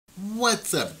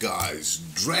What's up, guys?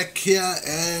 Drac here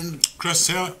and Chris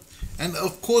here. And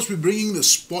of course we're bringing the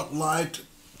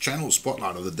channel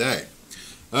spotlight of the day.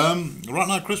 Right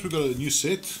now, Chris, we've got a new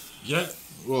set. Yeah.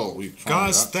 Well,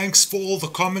 guys, thanks for all the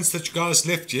comments that you guys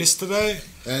left yesterday.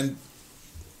 And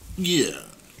yeah.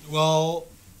 Well,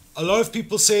 a lot of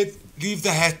people said leave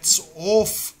the hats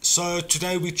off, so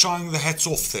today we're trying the hats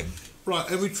off thing. Right,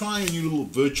 and we're trying a new little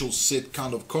virtual set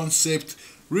kind of concept.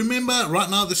 Remember, right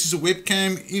now this is a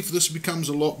webcam. If this becomes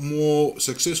a lot more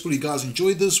successful, you guys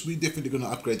enjoy this, we're definitely going to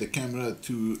upgrade the camera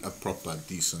to a proper,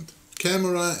 decent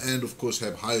camera, and of course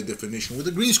have higher definition. With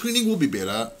the green screening will be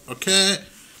better, okay?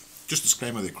 Just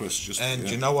disclaimer there, Chris. Just, and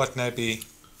you know what, maybe,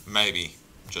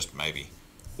 just maybe,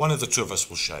 one of the two of us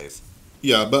will shave.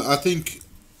 Yeah, but I think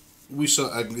we're so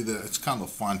ugly that it's kind of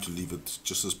fine to leave it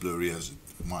just as blurry as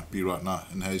it might be right now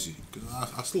and hazy. Because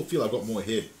I still feel I've got more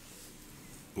hair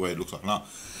the way it looks like now.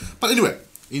 But anyway,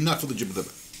 enough of the jibber jabber.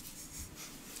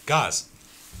 Guys,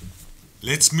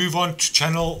 let's move on to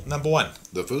channel number 1.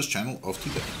 The first channel of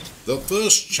today. The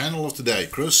first channel of today,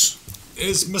 Chris,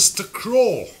 is Mr.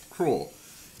 Craw.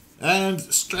 And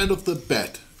straight off the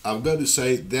bat, I've got to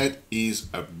say that is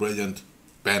a brilliant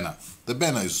banner. The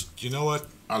banner is... You know what?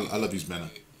 I love his banner.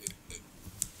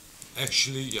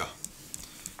 Actually, yeah.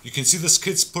 You can see this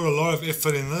kid's put a lot of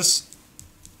effort in this.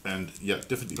 And yeah,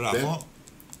 definitely. Bravo.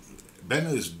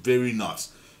 Banner is very nice.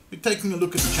 We're taking a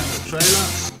look at the channel trailer.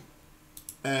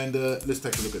 And let's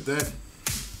take a look at that.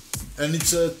 And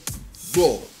it's a...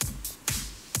 Well,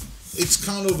 it's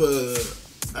kind of a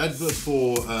advert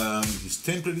for his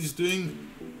template he's doing.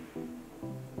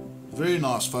 Very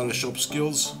nice Photoshop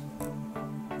skills.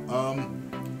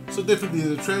 So definitely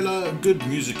the trailer, good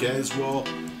music as well.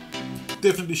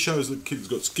 Definitely shows the kid's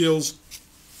got skills.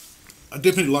 I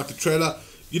definitely like the trailer.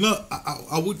 You know,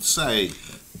 I would say,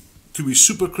 to be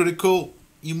super critical,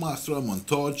 you might throw a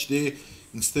montage there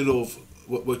instead of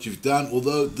what you've done,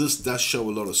 although this does show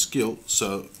a lot of skill,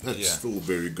 so that's still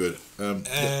very good. And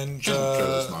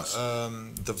trailer's nice.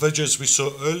 The videos we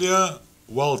saw earlier,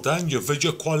 well done. Your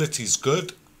video quality is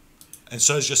good, and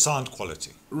so is your sound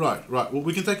quality. Right. Well,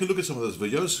 we can take a look at some of those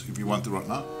videos if you want to right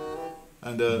now.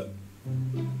 And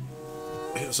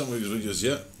here's some of these videos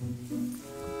here.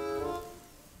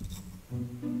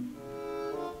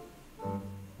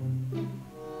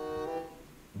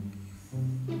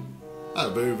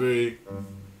 Very, very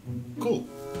cool.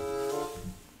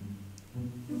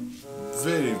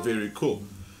 Very, very cool.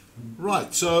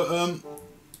 Right, so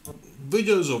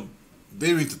videos are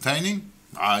very entertaining.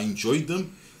 I enjoyed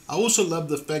them. I also love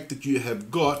the fact that you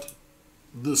have got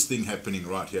this thing happening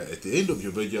right here at the end of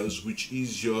your videos, which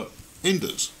is your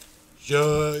enders.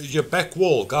 Your back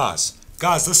wall, guys.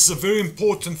 Guys, this is a very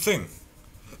important thing.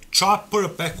 Try put a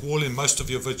back wall in most of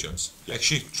your videos.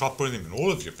 Actually, try putting them in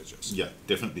all of your videos. Yeah,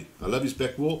 definitely. I love his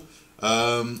back wall.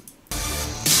 Yeah,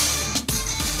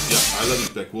 I love his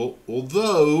back wall.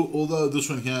 Although this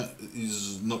one here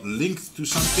is not linked to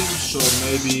something, so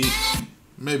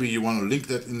maybe you want to link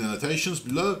that in the annotations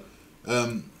below.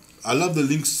 I love the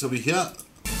links over here.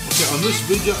 Okay, on this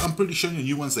video, I'm pretty sure your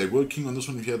new ones they're working. On this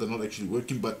one here, they're not actually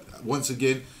working. But once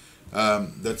again,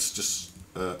 that's just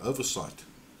oversight,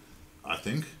 I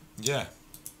think. Yeah.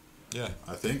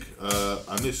 I think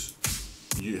unless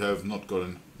you have not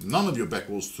gotten none of your back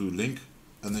walls to link,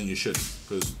 and then you should,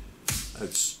 because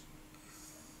it's.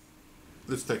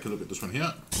 Let's take a look at this one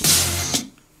here.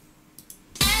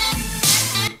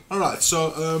 All right,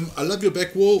 so I love your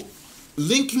back wall.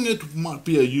 Linking it might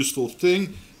be a useful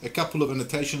thing. A couple of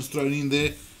annotations thrown in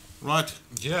there, right?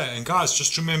 Yeah, and guys,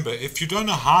 just remember, if you don't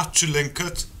know how to link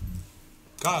it,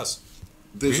 guys,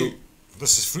 this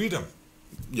is freedom.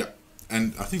 Yeah,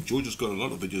 and I think George has got a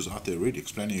lot of videos out there already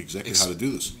explaining exactly how to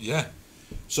do this. Yeah.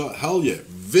 So, hell yeah,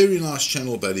 very nice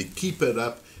channel, buddy. Keep it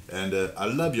up, and I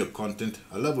love your content.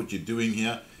 I love what you're doing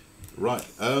here. Right,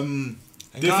 and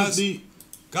definitely...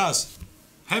 Guys,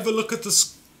 have a look at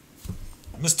this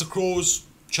Mr. Craw's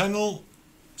channel.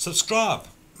 Subscribe.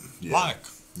 Like.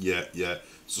 Yeah.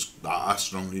 Just, I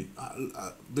strongly...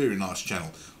 very nice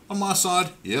channel. On my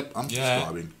side, yep, I'm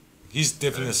subscribing. He's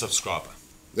definitely a subscriber.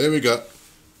 There we go.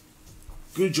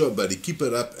 Good job, buddy. Keep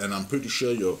it up, and I'm pretty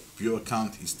sure your viewer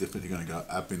count is definitely going to go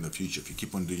up in the future if you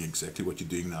keep on doing exactly what you're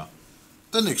doing now.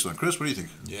 The next one, Chris, what do you think?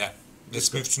 Yeah.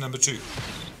 Let's move to number 2.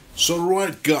 So,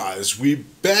 right, guys, we're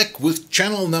back with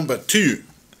channel number 2.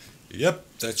 Yep,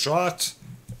 that's right.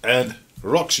 And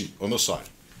Roxy on the side.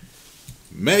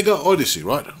 Mega Odyssey,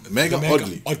 right? Mega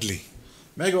Oddly.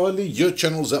 Mega Oddly, your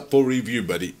channel's up for review,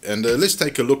 buddy. And let's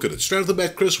take a look at it. Straight off the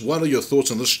bat, Chris, what are your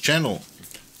thoughts on this channel?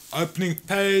 Opening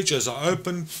page, as I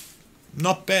opened,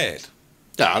 not bad.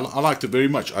 Yeah, I liked it very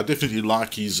much. I definitely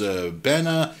like his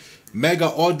banner. Mega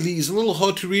Oddly is a little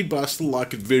hard to read, but I still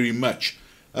like it very much.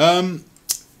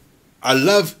 I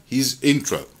love his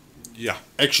intro. Yeah.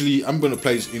 Actually, I'm going to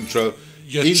play his intro.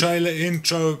 Your trailer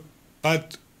intro,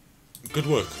 but good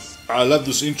work. I love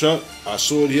this intro. I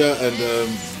saw it here and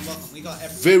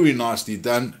very nicely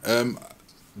done.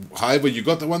 However, you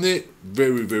got the one there.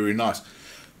 Very, very nice.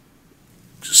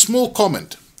 Small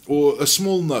comment or a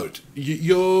small note.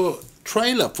 Your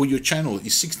trailer for your channel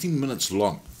is 16 minutes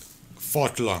long. Far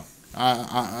too long.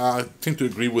 I tend to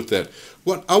agree with that.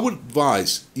 What I would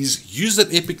advise is use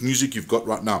that epic music you've got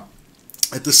right now.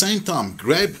 At the same time,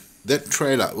 grab that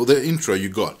trailer or the intro you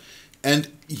got and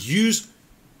use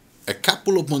a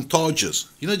couple of montages.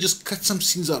 You know, just cut some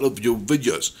scenes out of your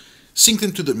videos. Sync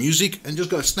them to the music and just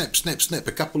go snap, snap, snap.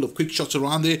 A couple of quick shots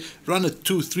around there. Run a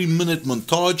 2-3 minute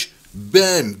montage.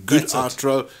 Bam, good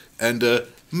outro. And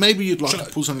maybe you'd like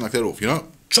to pull something like that off, you know?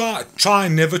 Try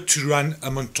never to run a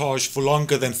montage for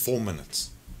longer than 4 minutes.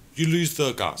 You lose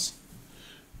the guys.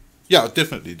 Yeah,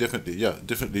 definitely. Yeah,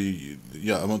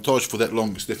 a montage for that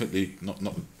long is definitely not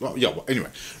well, yeah, well, anyway.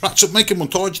 Right, so make a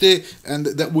montage there, and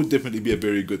that would definitely be a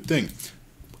very good thing.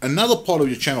 Another part of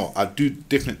your channel I do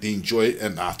definitely enjoy,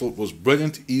 and I thought was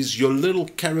brilliant, is your little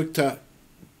character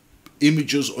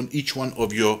images on each one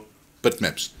of your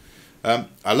bitmaps.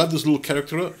 I love this little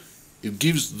character. It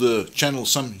gives the channel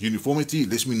some uniformity.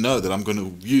 It lets me know that I'm going to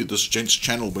view this gent's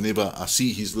channel whenever I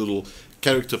see his little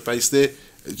character face there.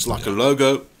 It's like a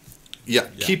logo. Yeah,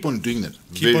 keep on doing that.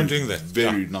 Keep on doing that.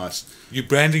 Very nice. You're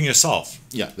branding yourself.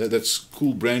 Yeah, that's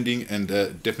cool branding, and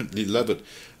definitely love it.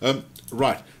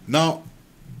 Right, now,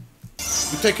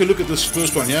 we take a look at this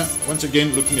first one here. Once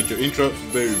again, looking at your intro.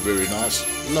 Very, very nice.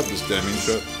 Love this damn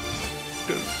intro.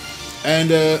 Good.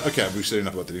 And, okay, we've said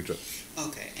enough about the intro.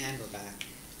 Okay, and we're back.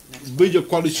 Video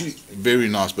quality, very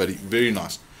nice, buddy. Very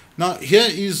nice. Now, here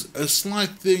is a slight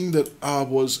thing that I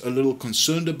was a little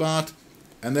concerned about,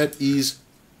 and that is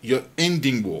your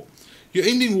ending wall. Your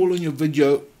ending wall on your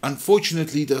video,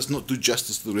 unfortunately, does not do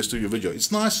justice to the rest of your video.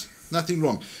 It's nice, nothing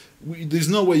wrong. There's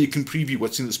no way you can preview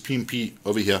what's in this PNP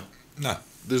over here. No.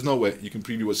 There's no way you can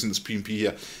preview what's in this PNP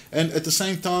here. And at the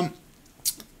same time,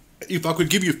 if I could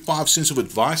give you 5 cents of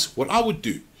advice, what I would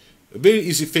do, a very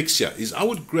easy fix here, is I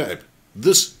would grab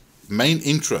this main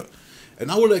intro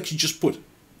and I would actually just put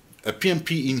a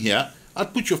PNP in here.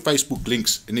 I'd put your Facebook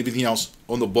links and everything else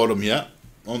on the bottom here,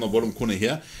 on the bottom corner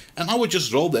here, and I would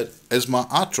just roll that as my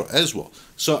outro as well.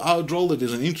 So I would roll it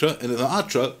as an intro and as an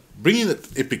outro, bring in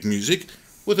that epic music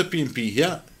with a PNP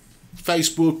here,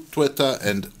 Facebook, Twitter,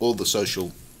 and all the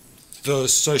social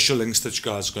links that you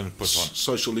guys are going to put on.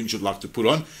 Social links you'd like to put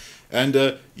on.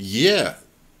 And yeah,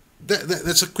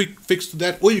 that's a quick fix to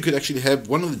that. Or you could actually have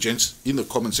one of the gents in the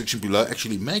comment section below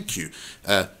actually make you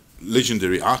a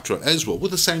legendary outro as well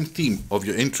with the same theme of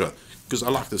your intro, because I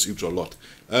like this intro a lot.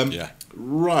 Yeah.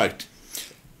 Right.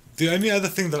 The only other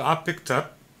thing that I picked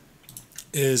up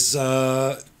is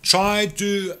try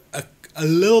do a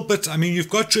little bit. I mean, you've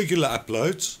got regular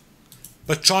uploads,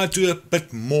 but try to do a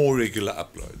bit more regular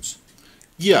uploads.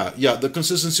 Yeah, the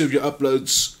consistency of your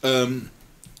uploads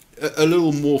a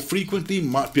little more frequently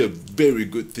might be a very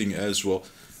good thing as well.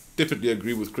 Definitely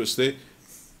agree with Chris there.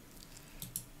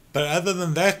 But other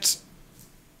than that,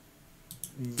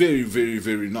 very, very,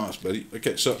 very nice, buddy.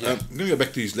 Okay, so I'm going to go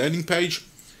back to his landing page.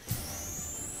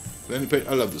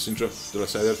 I love this intro. Did I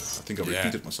say that? I think I've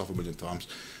repeated myself a million times.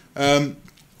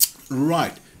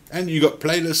 Right, and you got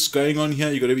playlists going on here.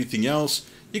 You got everything else.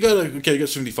 You got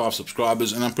 75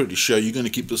 subscribers, and I'm pretty sure you're going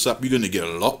to keep this up. You're going to get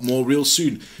a lot more real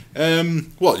soon.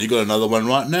 Well, you got another one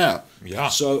right now. Yeah.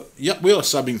 So yeah, we are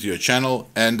subbing to your channel,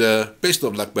 and best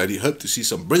of luck, buddy. Hope to see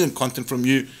some brilliant content from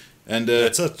you. And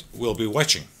that's it. We'll be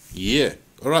watching. Yeah.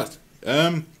 All right.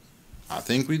 I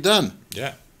think we're done.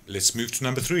 Yeah. Let's move to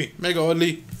number 3. Mega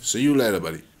Oddly. See you later,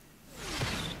 buddy.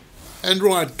 And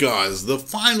right, guys, the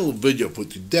final video for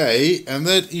today, and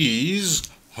that is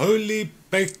Holy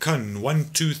Bacon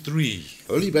 123.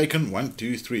 Holy Bacon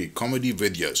 123 comedy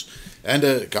videos.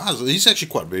 And guys, he's actually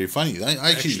quite very funny.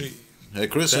 I actually hey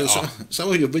Chris, some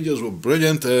of your videos were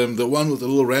brilliant. The one with the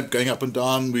little ramp going up and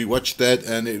down, we watched that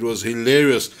and it was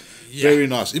hilarious. Yeah. Very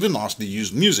nice. Even nicely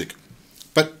used music.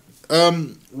 But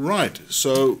right,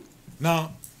 so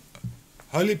now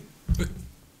Holy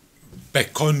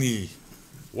Bacon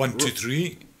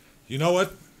 123. You know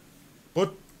what?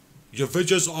 But your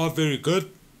videos are very good.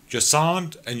 Your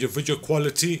sound and your video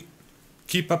quality,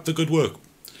 keep up the good work.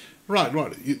 Right.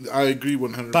 I agree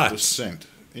 100%. But,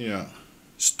 yeah.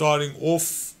 Starting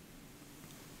off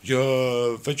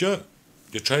your video,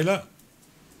 your trailer,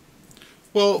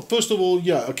 Well, first of all,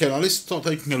 yeah, okay, now let's start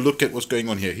taking a look at what's going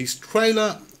on here. His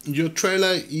trailer, your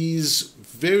trailer is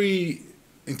very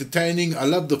entertaining. I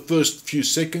love the first few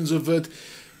seconds of it.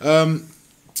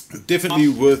 Definitely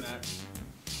worth...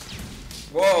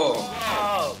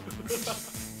 Whoa!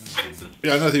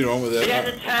 Yeah, nothing wrong with that. Get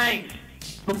the tanks!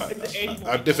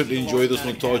 I definitely enjoy this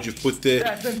montage you've put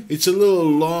there. It's a little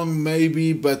long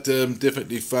maybe, but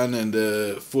definitely fun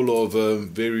and full of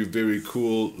very, very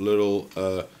cool little,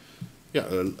 yeah,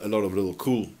 a lot of little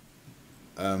cool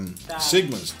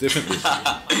segments, definitely.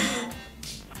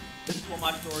 This is what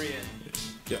my story is.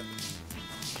 Yeah.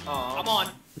 Come on.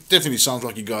 It definitely sounds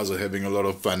like you guys are having a lot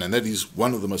of fun, and that is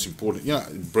one of the most important. Yeah,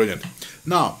 brilliant.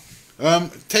 Now,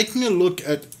 taking a look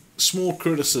at small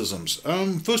criticisms.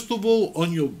 First of all,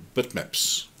 on your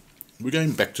bitmaps. We're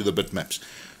going back to the bitmaps.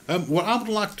 What I would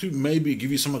like to maybe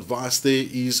give you some advice there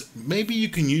is maybe you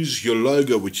can use your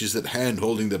logo, which is that hand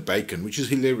holding the bacon, which is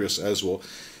hilarious as well.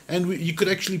 And you could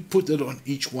actually put it on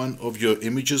each one of your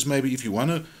images maybe if you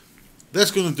want to. That's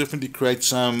going to definitely create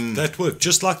some... That worked,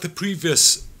 just like the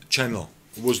previous channel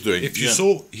was doing. If you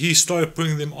saw he started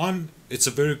putting them on, it's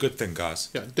a very good thing, guys.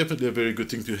 Yeah, definitely a very good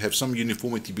thing to have some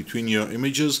uniformity between your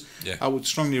images. Yeah. I would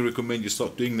strongly recommend you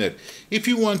start doing that. If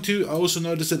you want to, I also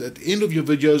noticed that at the end of your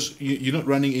videos, you're not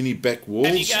running any back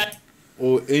walls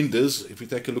or enders. If you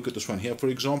take a look at this one here, for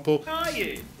example. How are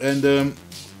you? And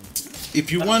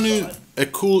if you want a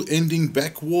cool ending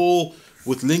back wall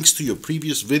with links to your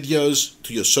previous videos,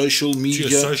 to your social media.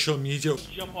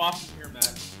 Jump off here, Matt.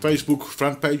 Facebook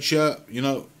front page here, you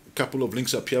know, a couple of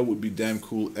links up here would be damn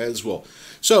cool as well.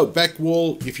 So back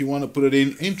wall, if you want to put it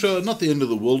in, intro, not the end of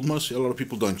the world. A lot of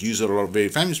people don't use it, a lot of very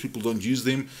famous people don't use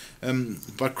them,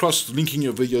 but cross linking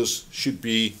your videos should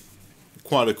be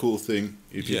quite a cool thing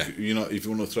if you know, if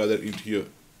you want to throw that into your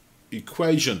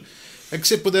equation.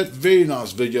 Except for that, very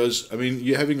nice videos. I mean,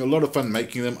 you're having a lot of fun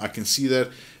making them, I can see that,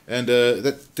 and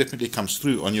that definitely comes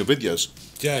through on your videos.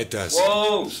 Yeah, it does.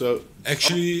 Whoa! So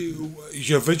actually,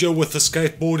 your video with the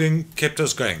skateboarding kept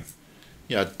us going.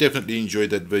 Yeah, definitely enjoyed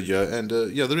that video, and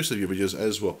yeah, the rest of your videos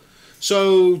as well.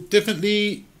 So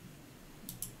definitely,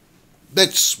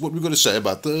 that's what we've got to say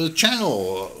about the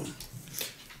channel.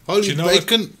 Holy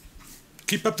bacon!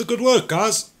 Keep up the good work,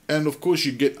 guys. And of course,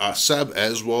 you get a sub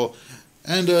as well,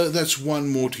 and that's one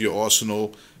more to your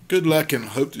arsenal. Good luck, and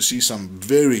hope to see some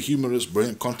very humorous,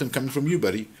 brilliant content coming from you,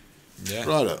 buddy. Yeah.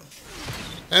 Righto.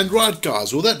 And right,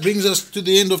 guys, well, that brings us to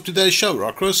the end of today's show,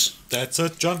 right, Chris? That's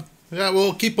it, John. Yeah,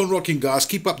 well, keep on rocking, guys.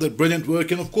 Keep up that brilliant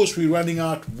work. And, of course, we're running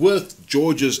out with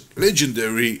George's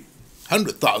legendary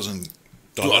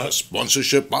 $100,000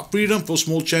 sponsorship by Freedom for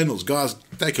Small Channels. Guys,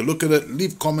 take a look at it.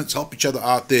 Leave comments. Help each other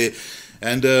out there.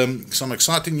 And some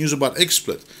exciting news about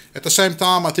XSplit. At the same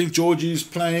time, I think George is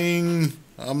playing...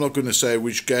 I'm not going to say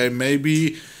which game,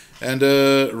 maybe. And,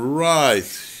 right.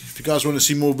 If you guys want to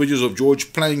see more videos of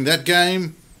George playing that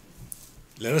game...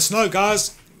 Let us know,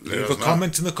 guys. Leave a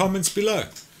comment in the comments below.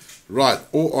 Right,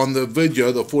 or on the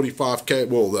video, the 45k,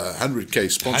 well, the 100k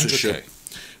sponsorship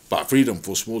 100K. by Freedom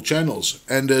for Small Channels.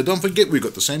 And don't forget, we've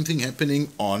got the same thing happening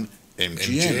on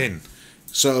MGN.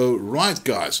 So, right,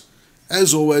 guys,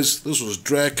 as always, this was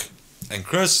Drac. And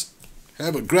Chris.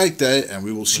 Have a great day, and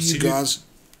we will see you guys.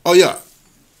 Oh, yeah.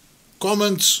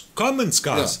 Comments. Comments,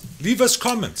 guys. Yeah. Leave us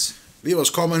comments. Leave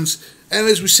us comments. And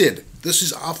as we said, this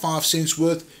is our 5 cents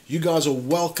worth. You guys are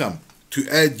welcome to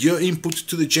add your input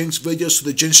to the gents videos, to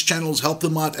the gents channels, help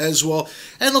them out as well.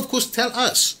 And of course, tell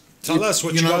us. Tell us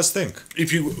what you guys think.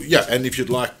 If you, yeah, and if you'd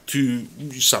like to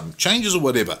some changes or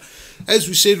whatever. As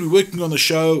we said, we're working on the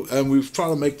show, and we've tried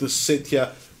to make this set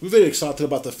here. We're very excited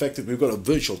about the fact that we've got a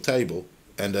virtual table,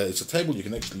 and it's a table you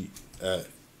can actually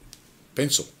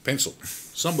pencil.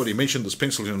 Somebody mentioned this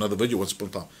pencil in another video once upon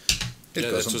a time. Yeah,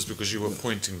 that was because you were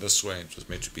pointing this way. It was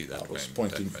meant to be that way. I was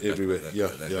pointing everywhere.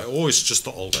 Yeah. Always just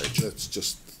the old age. That's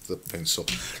just the pencil.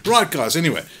 Right, guys.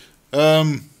 Anyway,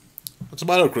 that's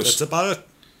about it, Chris. That's about it.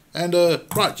 And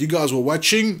right, you guys were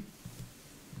watching.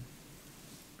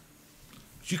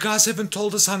 You guys haven't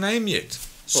told us our name yet.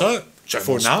 So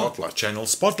for now, Spotlight. Channel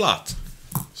Spotlight.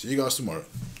 See you guys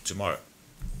tomorrow.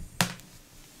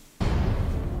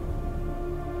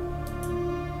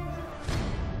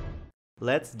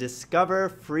 Let's discover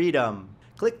freedom.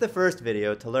 Click the first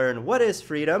video to learn what is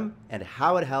freedom and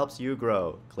how it helps you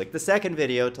grow. Click the second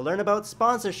video to learn about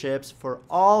sponsorships for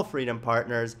all Freedom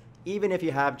partners, even if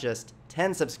you have just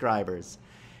 10 subscribers.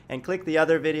 And click the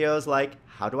other videos like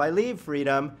How Do I Leave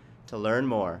Freedom to learn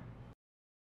more.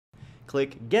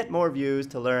 Click Get More Views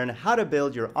to learn how to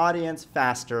build your audience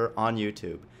faster on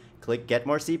YouTube. Click Get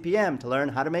More CPM to learn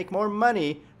how to make more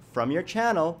money from your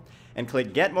channel. And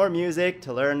click Get More Music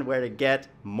to learn where to get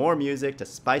more music to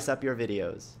spice up your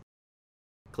videos.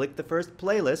 Click the first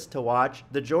playlist to watch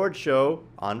The George Show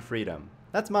on Freedom.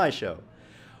 That's my show.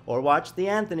 Or watch The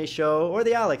Anthony Show or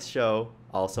The Alex Show,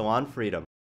 also on Freedom.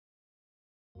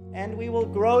 And we will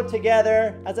grow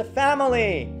together as a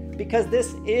family, because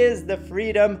this is the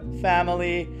Freedom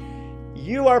family.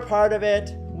 You are part of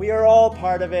it, we are all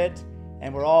part of it,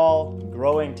 and we're all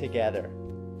growing together.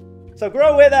 So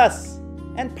grow with us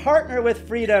and partner with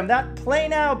Freedom. That Play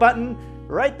Now button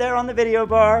right there on the video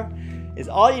bar is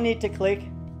all you need to click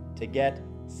to get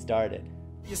started.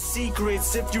 Your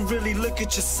secrets, if you really look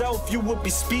at yourself, you would be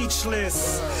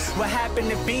speechless. What happened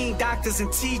to being doctors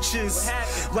and teachers?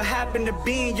 What happened to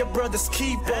being your brother's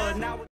keeper? Now